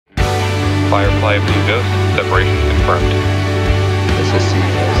Firefly Blue Ghost, separation confirmed. This is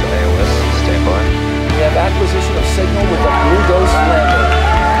CES iOS, stand by. We have acquisition of signal with the Blue Ghost lander.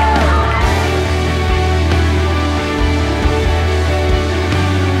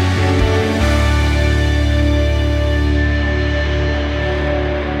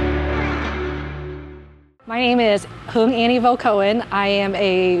 My name is Hung Annie Vo Cohen. I am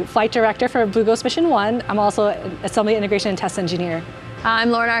a flight director for Blue Ghost Mission 1. I'm also an assembly integration and test engineer.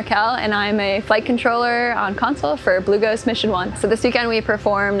 I'm Lauren Arkell, and I'm a flight controller on console for Blue Ghost Mission 1. So this weekend we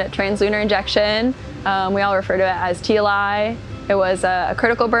performed translunar injection. We all refer to it as TLI. It was a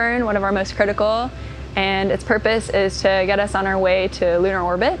critical burn, one of our most critical, and its purpose is to get us on our way to lunar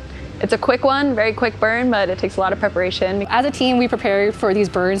orbit. It's a quick one, very quick burn, but it takes a lot of preparation. As a team, we prepared for these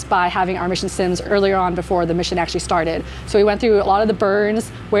burns by having our mission sims earlier on before the mission actually started. So we went through a lot of the burns,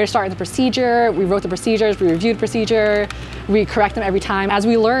 where to start in the procedure, we wrote the procedures, we reviewed the procedure, we correct them every time. As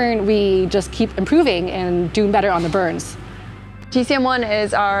we learn, we just keep improving and doing better on the burns. TCM1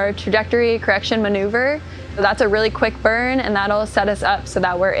 is our trajectory correction maneuver. So that's a really quick burn, and that'll set us up so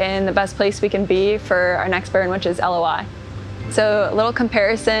that we're in the best place we can be for our next burn, which is LOI. So a little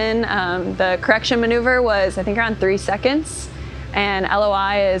comparison, the correction maneuver was I think around 3 seconds, and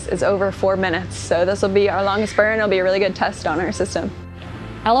LOI is over 4 minutes. So this will be our longest burn. It'll be a really good test on our system.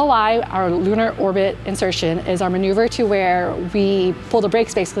 LOI, our lunar orbit insertion, is our maneuver to where we pull the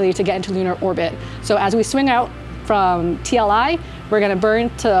brakes basically to get into lunar orbit. So as we swing out from TLI, we're going to burn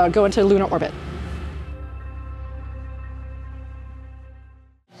to go into lunar orbit.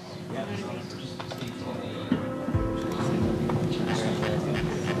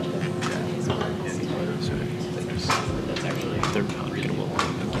 They're not going to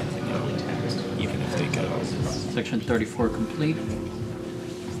want even if they go. Section 34 complete.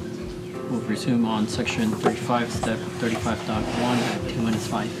 We'll resume on section 35, step 35.1 at 2 minutes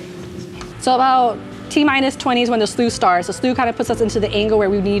 5. So about T-minus 20 is when the slew starts. The slew kind of puts us into the angle where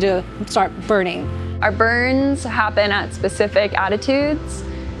we need to start burning. Our burns happen at specific attitudes,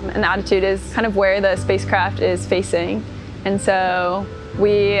 and the attitude is kind of where the spacecraft is facing. And so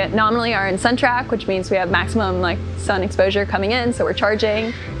we nominally are in sun track, which means we have maximum sun exposure coming in, so we're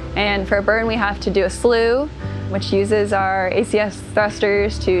charging. And for a burn, we have to do a slew, which uses our ACS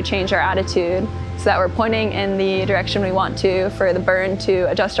thrusters to change our attitude so that we're pointing in the direction we want to for the burn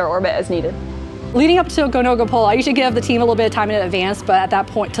to adjust our orbit as needed. Leading up to a go-no-go poll, I usually give the team a little bit of time in advance, but at that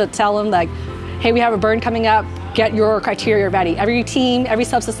point to tell them hey, we have a burn coming up, get your criteria ready. Every team, every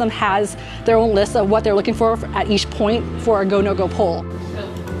subsystem has their own list of what they're looking for at each point for a go-no-go poll.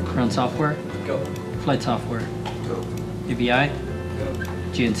 Ground software. Go. Flight software. Go. AVI. Go.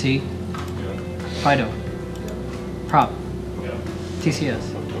 GNC. Go. FIDO. Prop. Go. TCS.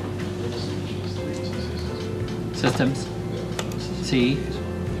 Systems. C.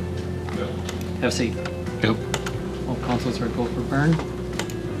 Go. FC. Go. All consoles are go for burn.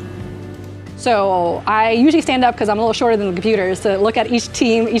 So I usually stand up because I'm a little shorter than the computers to look at each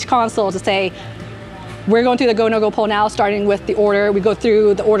team, each console to say, we're going through the go-no-go poll now, starting with the order. We go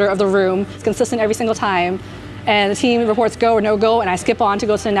through the order of the room. It's consistent every single time. And the team reports go or no-go, and I skip on to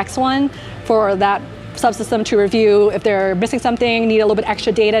go to the next one for that subsystem to review if they're missing something, need a little bit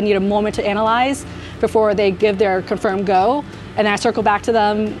extra data, need a moment to analyze before they give their confirmed go. And then I circle back to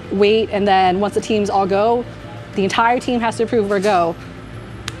them, wait, and then once the teams all go, the entire team has to approve or go.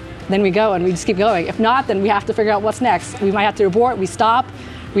 Then we go and we just keep going. If not, then we have to figure out what's next. We might have to abort, we stop,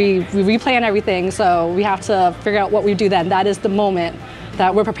 we replan everything, so we have to figure out what we do then. That is the moment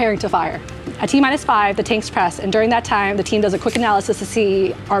that we're preparing to fire. At T-minus 5, the tanks press, and during that time, the team does a quick analysis to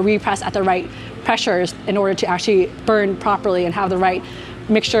see are we pressed at the right pressures in order to actually burn properly and have the right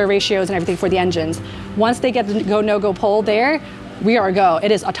mixture ratios and everything for the engines. Once they get the go, no-go poll there, we are go.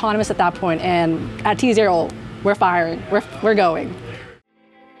 It is autonomous at that point, and at T0, we're firing, we're going.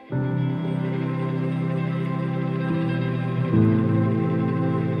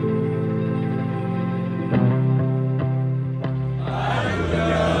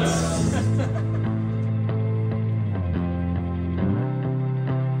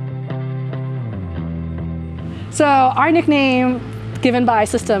 So our nickname given by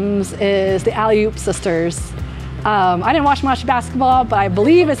systems is the Alley-oop Sisters. I didn't watch much basketball, but I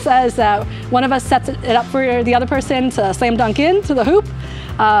believe it says that one of us sets it up for the other person to slam dunk into the hoop.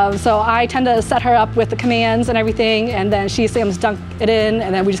 So I tend to set her up with the commands and everything, and then she slams dunk it in,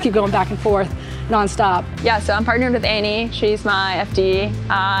 and then we just keep going back and forth nonstop. Yeah, so I'm partnered with Annie. She's my FD.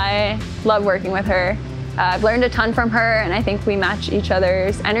 I love working with her. I've learned a ton from her, and I think we match each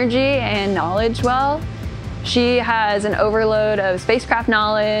other's energy and knowledge well. She has an overload of spacecraft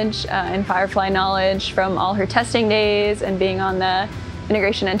knowledge and Firefly knowledge from all her testing days and being on the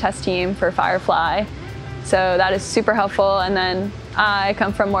integration and test team for Firefly. So that is super helpful. And then I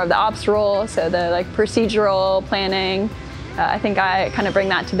come from more of the ops role, so the like procedural planning. I think I kind of bring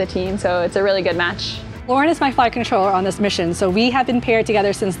that to the team, so it's a really good match. Lauren is my flight controller on this mission, so we have been paired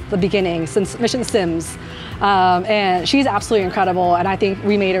together since the beginning, since Mission Sims. And she's absolutely incredible, and I think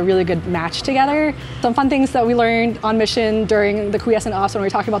we made a really good match together. Some fun things that we learned on mission during the quiescent ops when we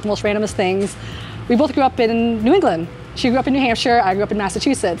were talking about the most randomest things. We both grew up in New England. She grew up in New Hampshire, I grew up in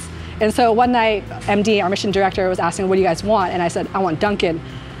Massachusetts. And so one night, MD, our mission director, was asking, what do you guys want? And I said, I want Dunkin'.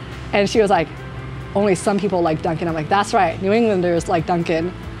 And she was like, only some people like Dunkin'. I'm like, that's right, New Englanders like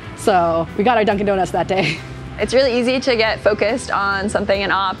Dunkin'. So we got our Dunkin' Donuts that day. It's really easy to get focused on something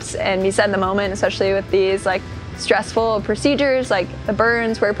in ops and be set in the moment, especially with these like stressful procedures, like the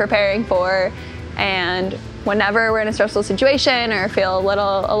burns we're preparing for. And whenever we're in a stressful situation or feel a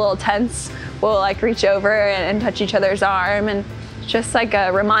little tense, we'll like reach over and touch each other's arm, and just like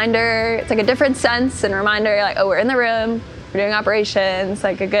a reminder. It's like a different sense and reminder, like, oh, we're in the room, we're doing operations,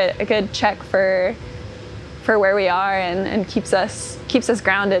 like a good check for where we are, and keeps us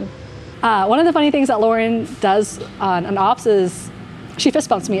grounded. One of the funny things that Lauren does on ops is she fist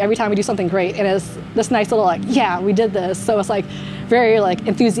bumps me every time we do something great, and it's this nice little like, yeah, we did this. So it's like very like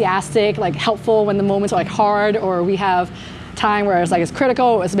enthusiastic, like helpful when the moments are like hard, or we have time where it's like it's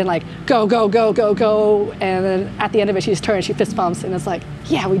critical. It's been like go, go, go, go, go, and then at the end of it, she's turned, she fist bumps, and it's like,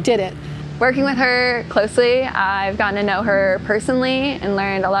 yeah, we did it. Working with her closely, I've gotten to know her personally and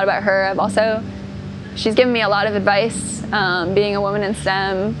learned a lot about her. She's given me a lot of advice, being a woman in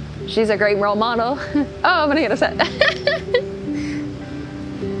STEM. She's a great role model. Oh, I'm gonna get upset.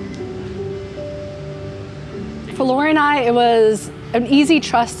 For Lauren and I, it was an easy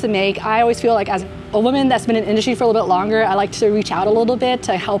trust to make. I always feel like as a woman that's been in the industry for a little bit longer, I like to reach out a little bit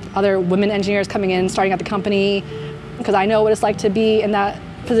to help other women engineers coming in, starting at the company, because I know what it's like to be in that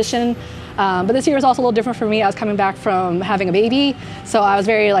position. But this year was also a little different for me. I was coming back from having a baby, so I was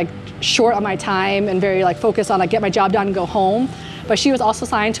very like short on my time and very like focused on like get my job done and go home. But she was also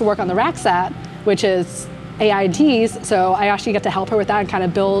assigned to work on the RACSAT, which is AIDs, so I actually get to help her with that and kind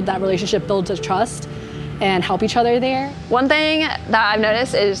of build that relationship, build the trust, and help each other there. One thing that I've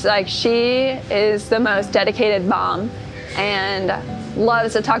noticed is like she is the most dedicated mom and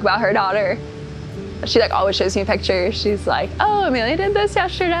loves to talk about her daughter. She like always shows me pictures. She's like, oh, Amelia did this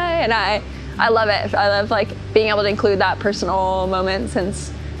yesterday, and I love it. I love like being able to include that personal moment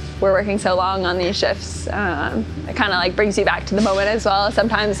since we're working so long on these shifts. It kind of like brings you back to the moment as well.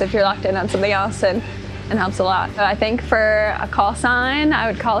 Sometimes if you're locked in on something else, and helps a lot. So I think for a call sign,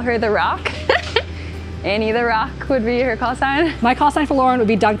 I would call her The Rock. Annie the Rock would be her call sign. My call sign for Lauren would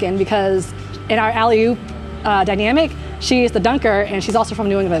be Duncan, because in our alley-oop dynamic, she's the dunker and she's also from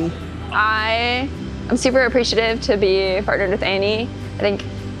New England. I'm super appreciative to be partnered with Annie. I think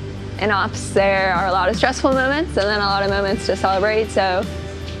in ops there are a lot of stressful moments and then a lot of moments to celebrate, so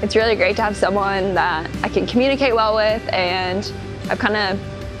it's really great to have someone that I can communicate well with, and I've kind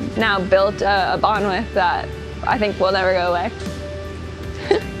of now built a bond with that I think will never go away.